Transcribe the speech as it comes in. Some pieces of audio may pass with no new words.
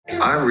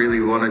I really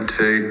wanted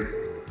to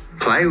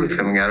play with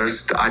them again.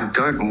 I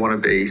don't want to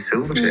be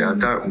Silverchair. I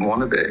don't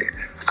want to be.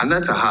 And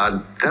that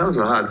was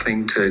a hard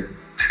thing to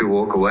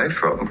walk away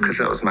from, because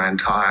that was my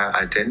entire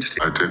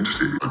identity.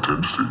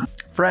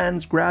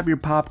 Friends, grab your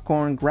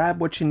popcorn, grab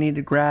what you need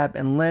to grab,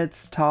 and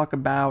let's talk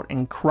about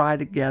and cry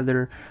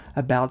together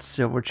about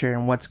Silverchair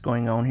and what's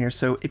going on here.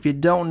 So if you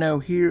don't know,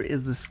 here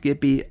is the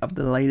Skippy of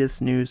the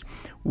latest news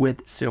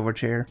with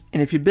Silverchair.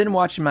 And if you've been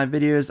watching my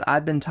videos,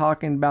 I've been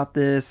talking about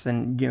this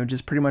and,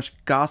 just pretty much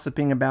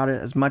gossiping about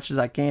it as much as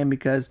I can,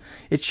 because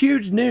it's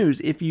huge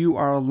news if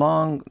you're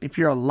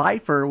a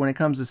lifer when it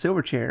comes to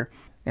Silverchair.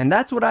 And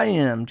that's what I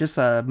am, just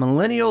a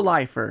millennial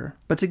lifer.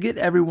 But to get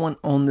everyone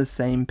on the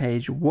same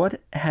page, what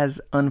has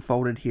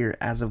unfolded here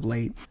as of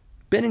late?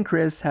 Ben and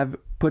Chris have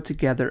put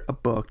together a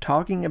book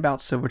talking about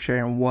Silverchair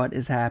and what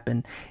has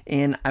happened.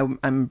 And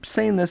I'm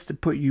saying this to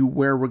put you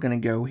where we're going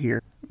to go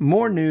here.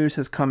 More news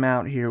has come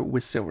out here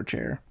with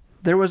Silverchair.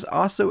 There was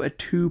also a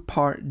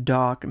 2-part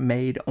doc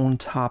made on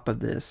top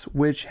of this,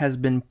 which has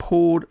been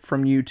pulled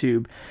from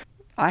YouTube.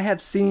 I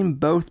have seen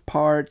both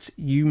parts.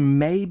 You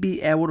may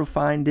be able to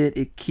find it.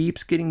 It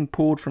keeps getting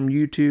pulled from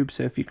YouTube,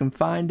 so if you can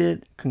find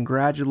it,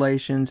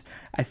 congratulations.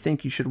 I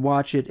think you should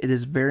watch it. It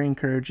is very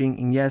encouraging,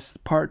 and yes,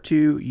 part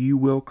 2, you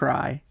will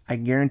cry. I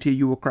guarantee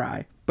you will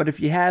cry. But if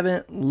you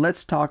haven't,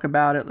 let's talk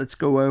about it. Let's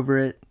go over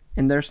it.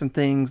 And there's some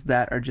things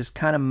that are just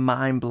kind of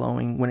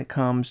mind-blowing when it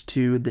comes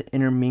to the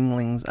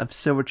interminglings of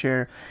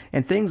Silverchair,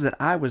 and things that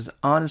I was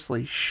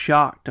honestly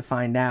shocked to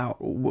find out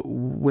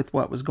with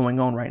what was going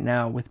on right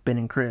now with Ben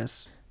and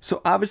Chris.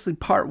 So obviously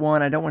part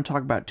 1, I don't want to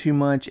talk about too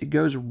much. It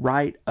goes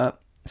right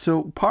up.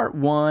 So part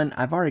 1,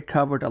 I've already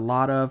covered a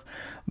lot of,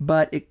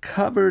 but it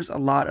covers a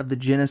lot of the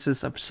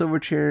genesis of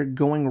Silverchair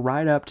going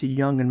right up to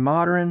Young and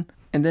Modern.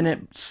 And then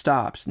it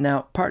stops.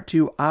 Now, part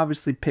 2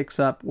 obviously picks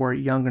up where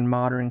Young and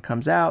Modern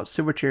comes out.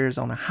 Silverchair is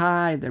on a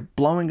high. They're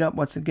blowing up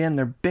once again.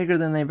 They're bigger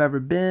than they've ever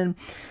been.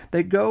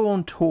 They go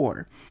on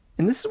tour.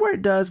 And this is where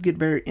it does get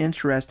very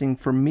interesting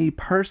for me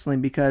personally,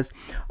 because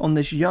on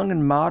this Young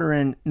and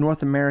Modern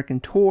North American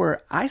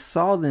tour, I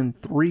saw them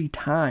 3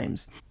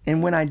 times.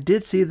 And when I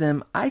did see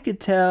them, I could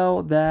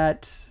tell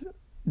that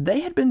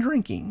they had been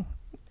drinking.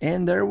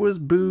 And there was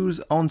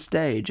booze on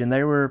stage, and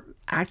they were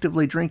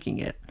actively drinking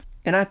it.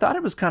 And I thought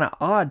it was kind of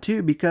odd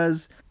too,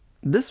 because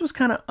this was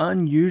kind of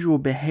unusual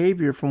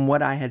behavior from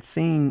what I had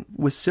seen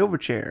with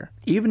Silverchair,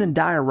 even in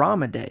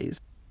diorama days.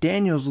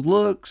 Daniel's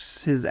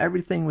looks, his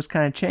everything was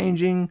kind of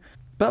changing,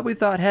 but we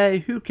thought,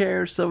 hey, who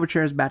cares?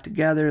 Silverchair's back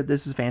together.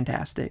 This is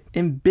fantastic.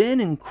 And Ben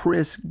and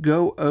Chris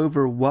go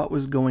over what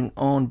was going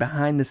on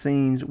behind the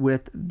scenes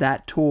with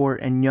that tour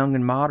and Young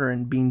and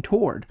Modern being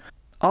toured.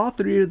 All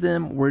 3 of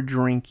them were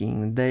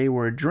drinking. They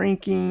were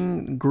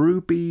drinking,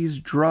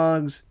 groupies,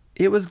 drugs.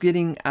 It was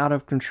getting out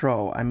of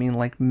control. I mean,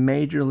 like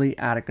majorly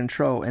out of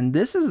control. And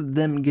this is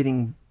them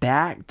getting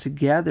back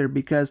together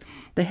because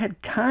they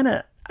had kind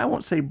of, I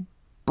won't say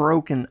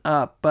broken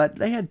up, but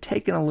they had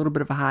taken a little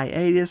bit of a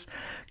hiatus,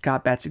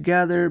 got back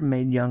together,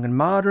 made Young and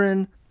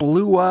Modern,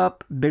 blew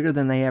up bigger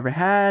than they ever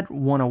had,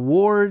 won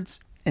awards.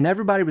 And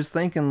everybody was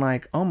thinking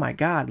like, oh my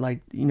God,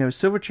 like,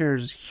 Silverchair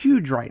is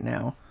huge right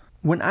now.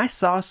 When I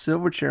saw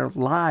Silverchair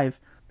live,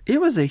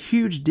 it was a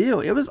huge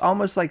deal. It was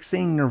almost like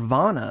seeing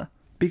Nirvana.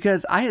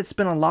 Because I had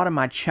spent a lot of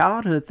my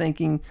childhood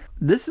thinking,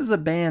 this is a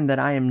band that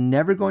I am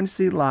never going to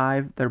see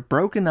live, they're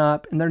broken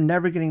up, and they're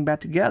never getting back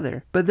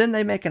together. But then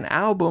they make an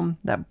album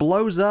that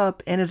blows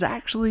up and is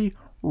actually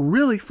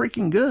really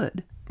freaking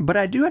good. But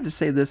I do have to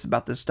say this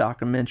about this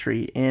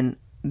documentary, and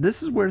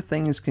this is where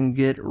things can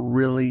get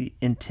really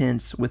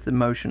intense with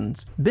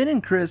emotions. Ben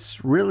and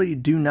Chris really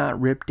do not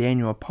rip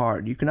Daniel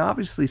apart. You can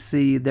obviously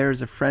see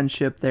there's a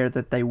friendship there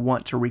that they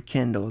want to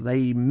rekindle.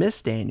 They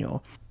miss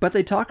Daniel. But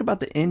they talk about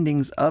the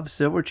endings of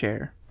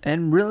Silverchair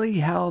and really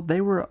how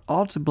they were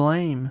all to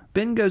blame.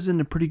 Ben goes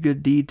into pretty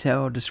good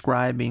detail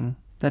describing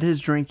that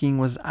his drinking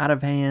was out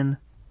of hand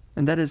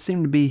and that it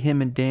seemed to be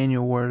him and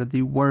Daniel were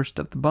the worst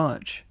of the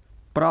bunch.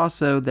 But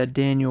also that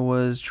Daniel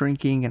was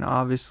drinking and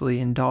obviously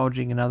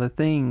indulging in other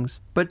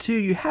things. But too,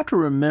 you have to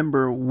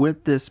remember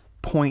with this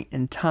point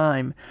in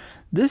time,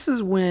 this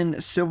is when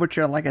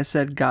Silverchair, like I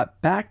said, got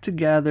back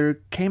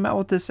together, came out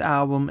with this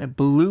album, it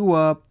blew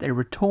up, they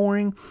were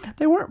touring.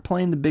 They weren't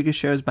playing the biggest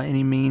shows by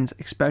any means,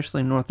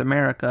 especially in North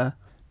America,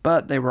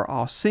 but they were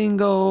all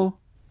single,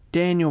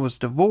 Daniel was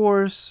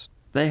divorced,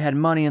 they had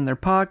money in their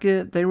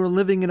pocket, they were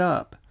living it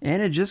up,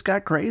 and it just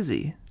got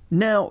crazy.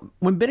 Now,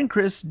 when Ben and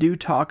Chris do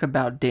talk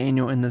about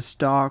Daniel in the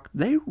doc,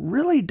 they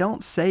really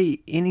don't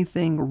say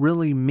anything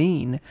really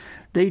mean.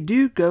 They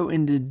do go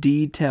into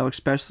detail,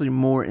 especially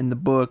more in the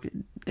book,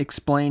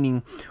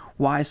 explaining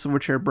why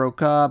Silverchair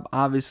broke up.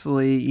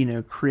 Obviously,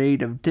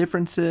 creative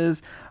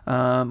differences.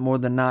 More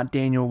than not,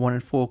 Daniel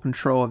wanted full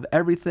control of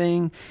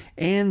everything,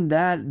 and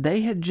that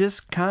they had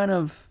just kind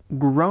of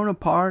grown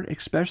apart,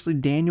 especially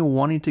Daniel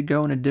wanting to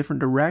go in a different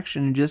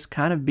direction and just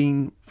kind of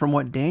being, from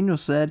what Daniel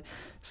said,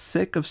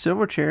 sick of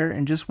Silverchair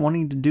and just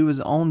wanting to do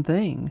his own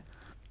thing.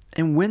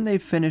 And when they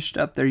finished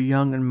up their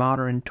Young and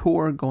Modern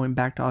tour, going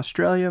back to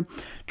Australia,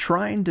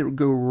 trying to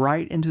go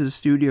right into the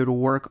studio to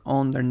work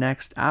on their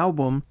next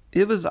album,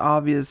 it was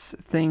obvious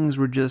things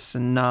were just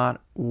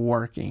not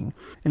working.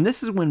 And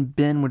this is when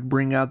Ben would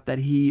bring up that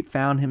he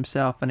found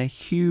himself in a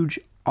huge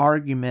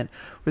argument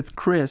with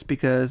Chris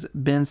because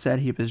Ben said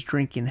he was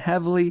drinking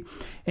heavily,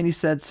 and he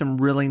said some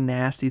really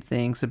nasty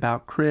things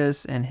about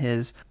Chris and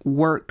his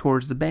work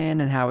towards the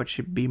band and how it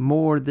should be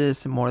more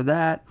this and more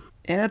that.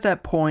 And at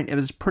that point, it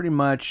was pretty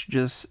much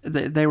just,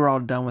 they were all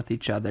done with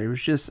each other. It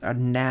was just a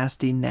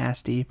nasty,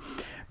 nasty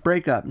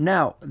breakup.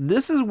 Now,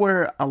 this is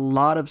where a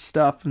lot of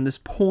stuff from this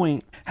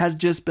point has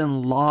just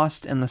been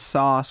lost in the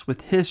sauce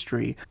with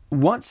history.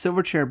 Once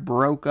Silverchair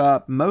broke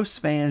up, most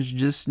fans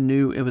just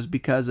knew it was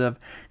because of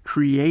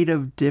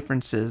creative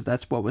differences.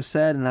 That's what was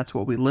said, and that's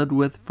what we lived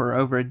with for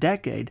over a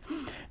decade.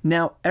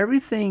 Now,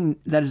 everything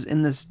that is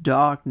in this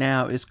doc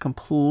now is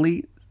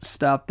complete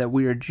stuff that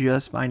we are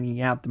just finding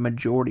out, the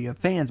majority of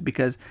fans,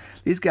 because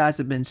these guys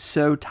have been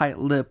so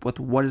tight-lipped with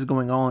what is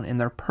going on in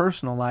their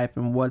personal life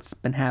and what's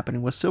been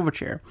happening with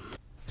Silverchair.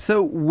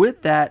 So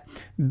with that,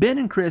 Ben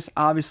and Chris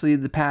obviously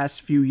the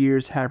past few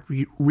years have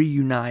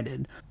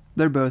reunited.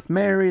 They're both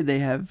married, they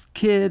have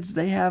kids,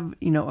 they have,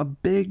 a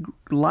big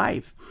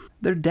life.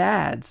 They're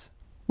dads.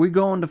 We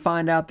go on to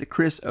find out that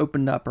Chris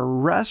opened up a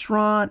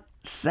restaurant.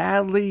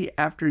 Sadly,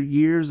 after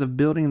years of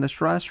building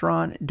this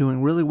restaurant,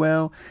 doing really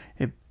well,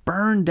 it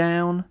burned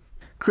down.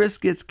 Chris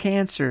gets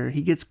cancer.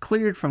 He gets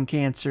cleared from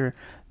cancer.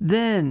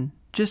 Then,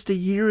 just a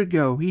year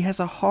ago, he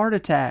has a heart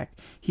attack.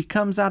 He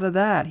comes out of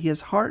that. He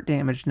has heart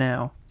damage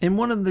now. And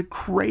one of the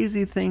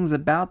crazy things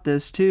about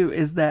this, too,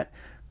 is that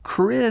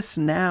Chris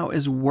now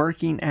is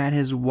working at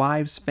his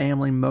wife's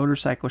family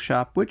motorcycle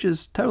shop, which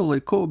is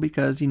totally cool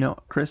because,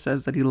 Chris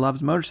says that he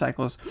loves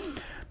motorcycles.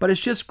 But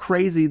it's just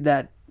crazy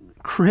that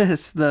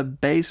Chris, the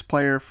bass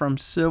player from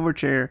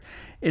Silverchair,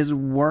 is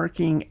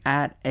working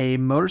at a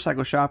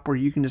motorcycle shop where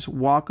you can just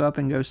walk up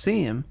and go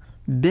see him.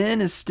 Ben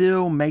is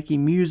still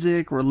making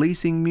music,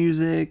 releasing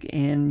music,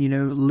 and,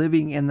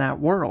 living in that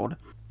world.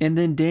 And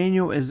then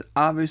Daniel is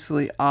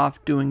obviously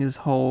off doing his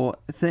whole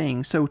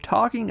thing. So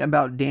talking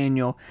about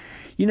Daniel,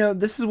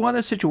 this is one of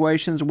those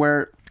situations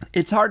where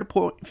it's hard to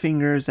point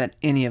fingers at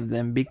any of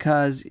them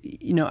because,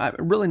 I'm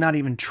really not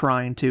even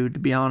trying to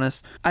be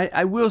honest.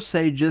 I will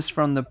say, just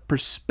from the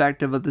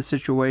perspective of the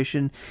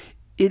situation,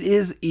 it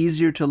is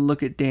easier to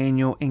look at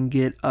Daniel and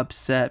get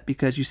upset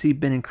because you see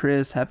Ben and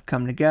Chris have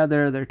come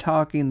together, they're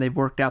talking, they've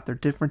worked out their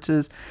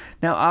differences.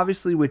 Now,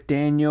 obviously with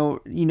Daniel,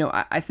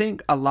 I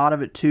think a lot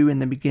of it too in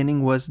the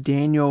beginning was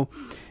Daniel,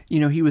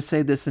 he would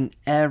say this in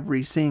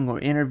every single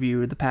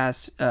interview the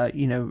past,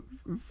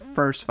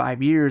 first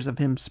 5 years of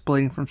him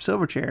splitting from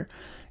Silverchair,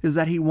 is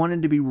that he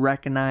wanted to be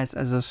recognized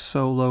as a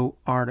solo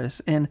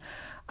artist. And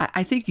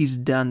I think he's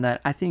done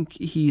that. I think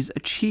he's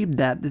achieved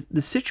that.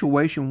 The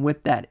situation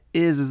with that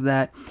is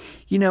that,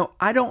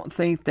 I don't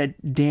think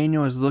that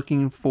Daniel is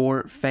looking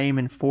for fame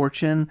and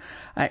fortune.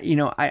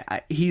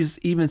 He's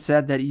even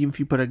said that even if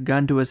you put a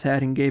gun to his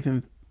head and gave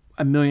him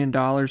 $1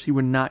 million, he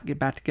would not get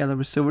back together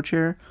with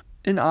Silverchair.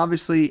 And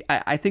obviously,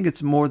 I think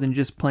it's more than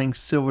just playing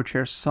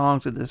Silverchair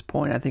songs at this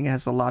point. I think it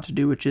has a lot to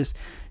do with just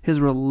his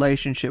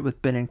relationship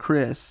with Ben and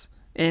Chris.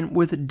 And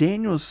with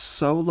Daniel's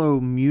solo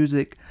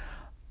music,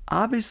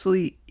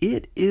 obviously,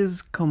 it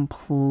is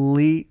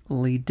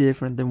completely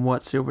different than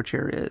what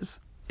Silverchair is.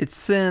 It's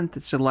synth,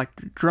 it's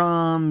electric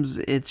drums,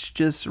 it's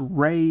just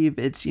rave,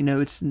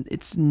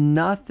 it's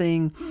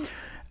nothing,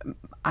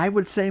 I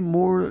would say,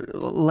 more or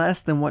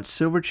less than what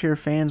Silverchair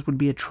fans would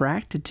be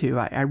attracted to.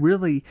 I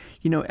really,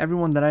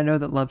 everyone that I know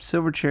that loves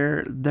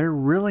Silverchair, they're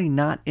really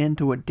not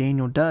into what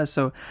Daniel does.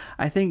 So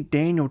I think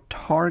Daniel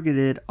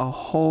targeted a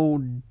whole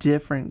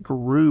different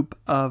group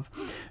of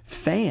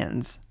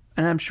fans.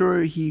 And I'm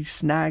sure he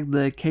snagged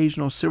the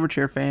occasional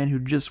Silverchair fan who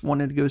just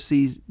wanted to go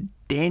see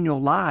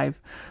Daniel live,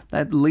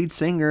 that lead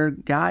singer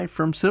guy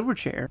from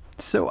Silverchair.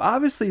 So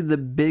obviously the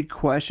big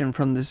question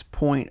from this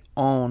point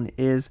on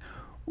is,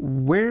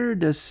 where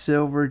does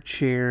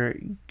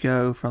Silverchair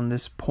go from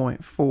this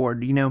point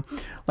forward?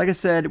 Like I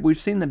said, we've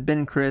seen that Ben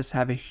and Chris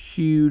have a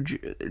huge,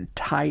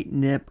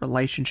 tight-knit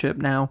relationship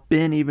now.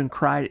 Ben even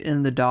cried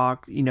in the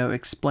doc,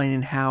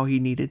 explaining how he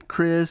needed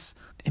Chris.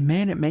 And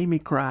man, it made me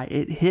cry.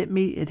 It hit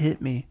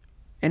me.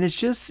 And it's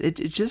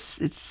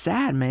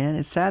sad, man.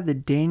 It's sad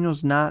that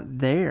Daniel's not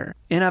there.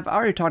 And I've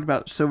already talked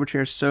about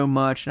Silverchair so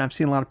much, and I've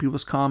seen a lot of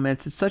people's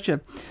comments. It's such a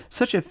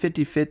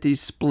 50-50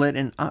 split,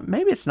 and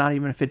maybe it's not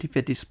even a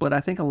 50-50 split.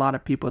 I think a lot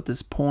of people at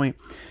this point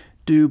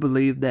do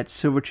believe that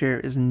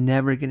Silverchair is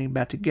never getting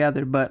back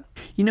together. But,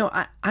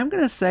 I'm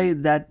going to say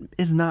that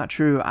is not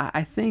true.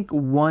 I think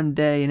one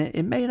day, and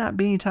it may not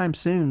be anytime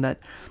soon, that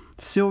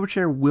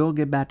Silverchair will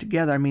get back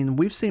together. I mean,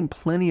 we've seen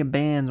plenty of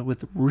bands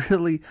with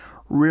really,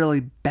 really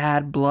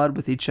bad blood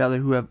with each other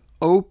who have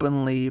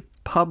openly,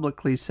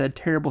 publicly said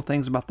terrible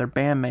things about their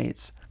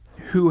bandmates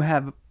who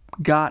have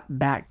got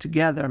back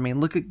together. I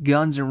mean, look at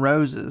Guns N'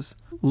 Roses.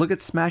 Look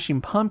at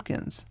Smashing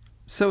Pumpkins.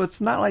 So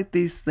it's not like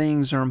these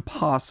things are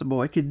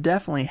impossible. It could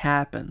definitely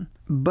happen.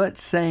 But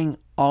saying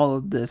all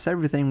of this,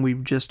 everything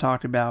we've just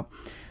talked about,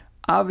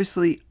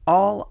 obviously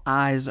all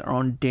eyes are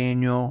on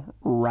Daniel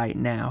right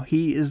now.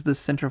 He is the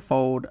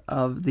centerfold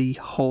of the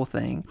whole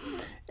thing.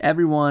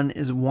 Everyone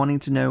is wanting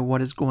to know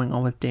what is going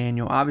on with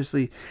Daniel.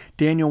 Obviously,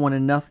 Daniel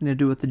wanted nothing to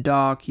do with the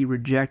dog. He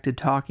rejected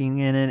talking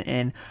in it,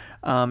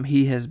 and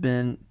he has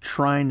been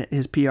trying.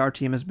 His PR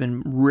team has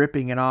been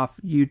ripping it off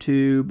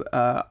YouTube,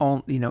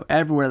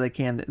 everywhere they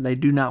can. They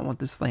do not want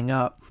this thing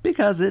up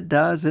because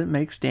it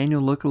makes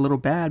Daniel look a little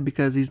bad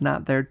because he's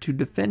not there to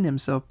defend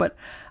himself. But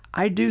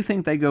I do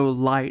think they go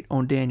light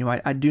on Daniel.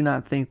 I do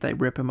not think they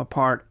rip him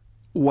apart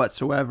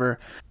whatsoever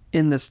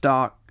in this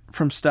doc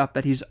from stuff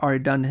that he's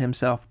already done to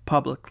himself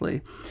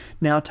publicly.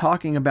 Now,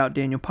 talking about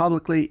Daniel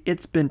publicly,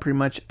 it's been pretty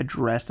much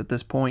addressed at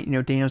this point.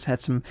 Daniel's had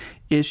some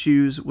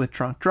issues with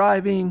drunk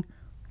driving,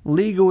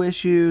 legal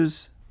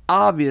issues,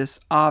 obvious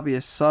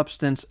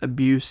substance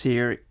abuse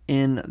here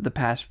in the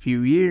past few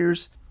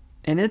years.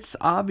 And it's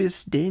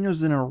obvious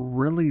Daniel's in a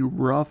really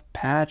rough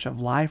patch of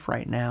life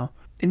right now.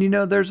 And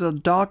there's a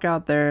doc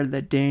out there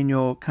that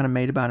Daniel kind of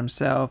made about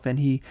himself, and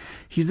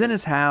he's in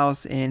his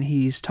house and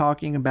he's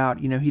talking about,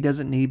 he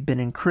doesn't need Ben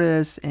and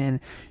Chris, and,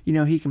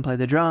 he can play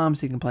the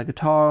drums, he can play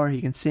guitar, he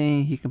can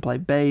sing, he can play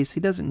bass. He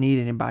doesn't need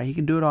anybody. He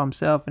can do it all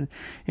himself, and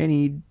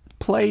he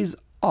plays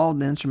all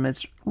the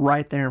instruments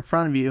right there in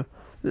front of you.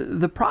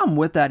 The problem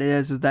with that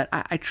is that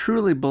I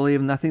truly believe,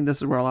 and I think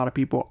this is where a lot of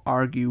people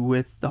argue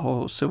with the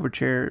whole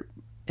Silverchair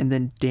and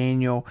then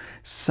Daniel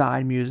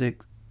side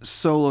music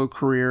solo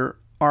career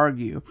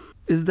argue,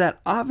 is that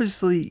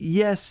obviously,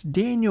 yes,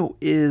 Daniel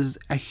is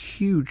a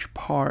huge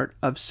part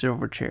of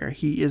Silverchair.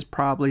 He is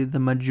probably the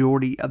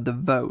majority of the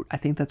vote. I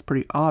think that's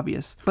pretty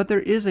obvious. But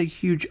there is a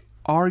huge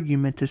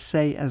argument to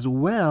say as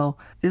well,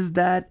 is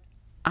that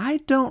I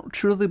don't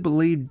truly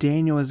believe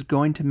Daniel is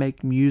going to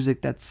make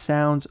music that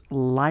sounds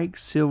like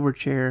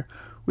Silverchair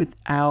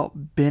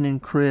without Ben and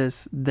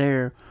Chris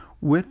there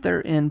with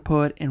their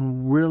input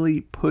and really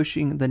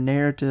pushing the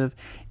narrative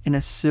in a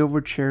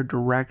Silverchair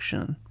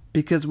direction.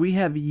 Because we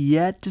have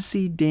yet to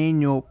see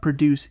Daniel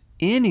produce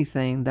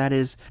anything that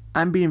is,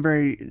 I'm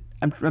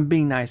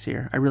being nice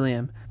here, I really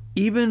am,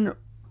 even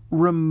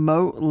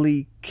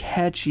remotely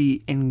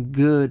catchy and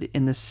good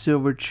in the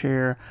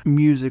Silverchair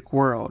music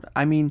world.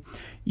 I mean,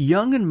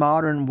 Young and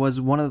Modern was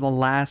one of the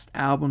last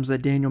albums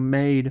that Daniel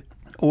made,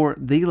 or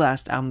the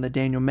last album that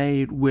Daniel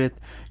made,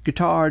 with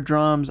guitar,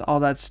 drums, all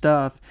that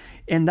stuff.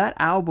 And that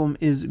album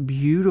is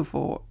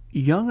beautiful.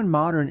 Young and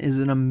Modern is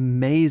an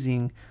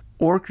amazing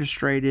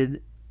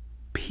orchestrated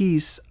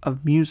piece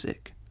of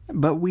music,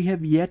 but we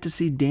have yet to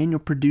see Daniel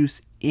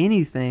produce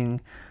anything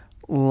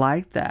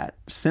like that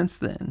since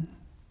then.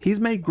 He's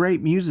made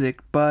great music,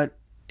 but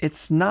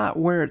it's not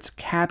where it's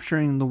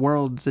capturing the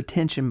world's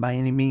attention by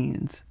any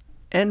means.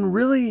 And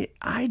really,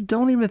 I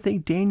don't even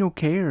think Daniel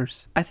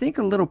cares. I think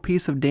a little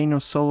piece of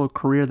Daniel's solo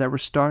career that we're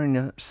starting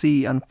to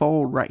see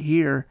unfold right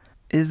here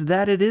is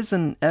that it is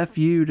an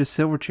FU to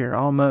Silverchair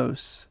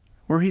almost,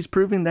 where he's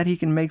proving that he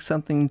can make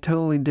something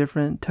totally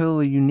different,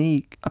 totally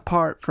unique,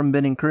 apart from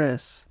Ben and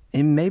Chris.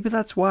 And maybe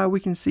that's why we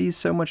can see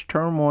so much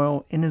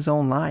turmoil in his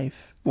own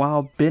life,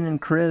 while Ben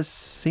and Chris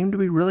seem to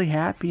be really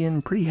happy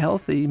and pretty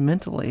healthy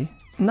mentally.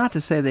 Not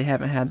to say they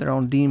haven't had their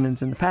own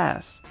demons in the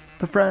past.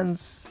 But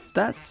friends,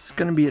 that's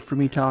going to be it for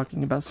me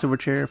talking about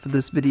Silverchair for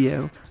this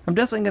video. I'm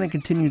definitely going to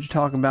continue to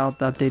talk about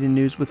the updated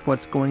news with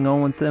what's going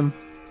on with them.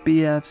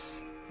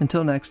 BFs,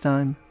 until next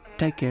time,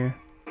 take care.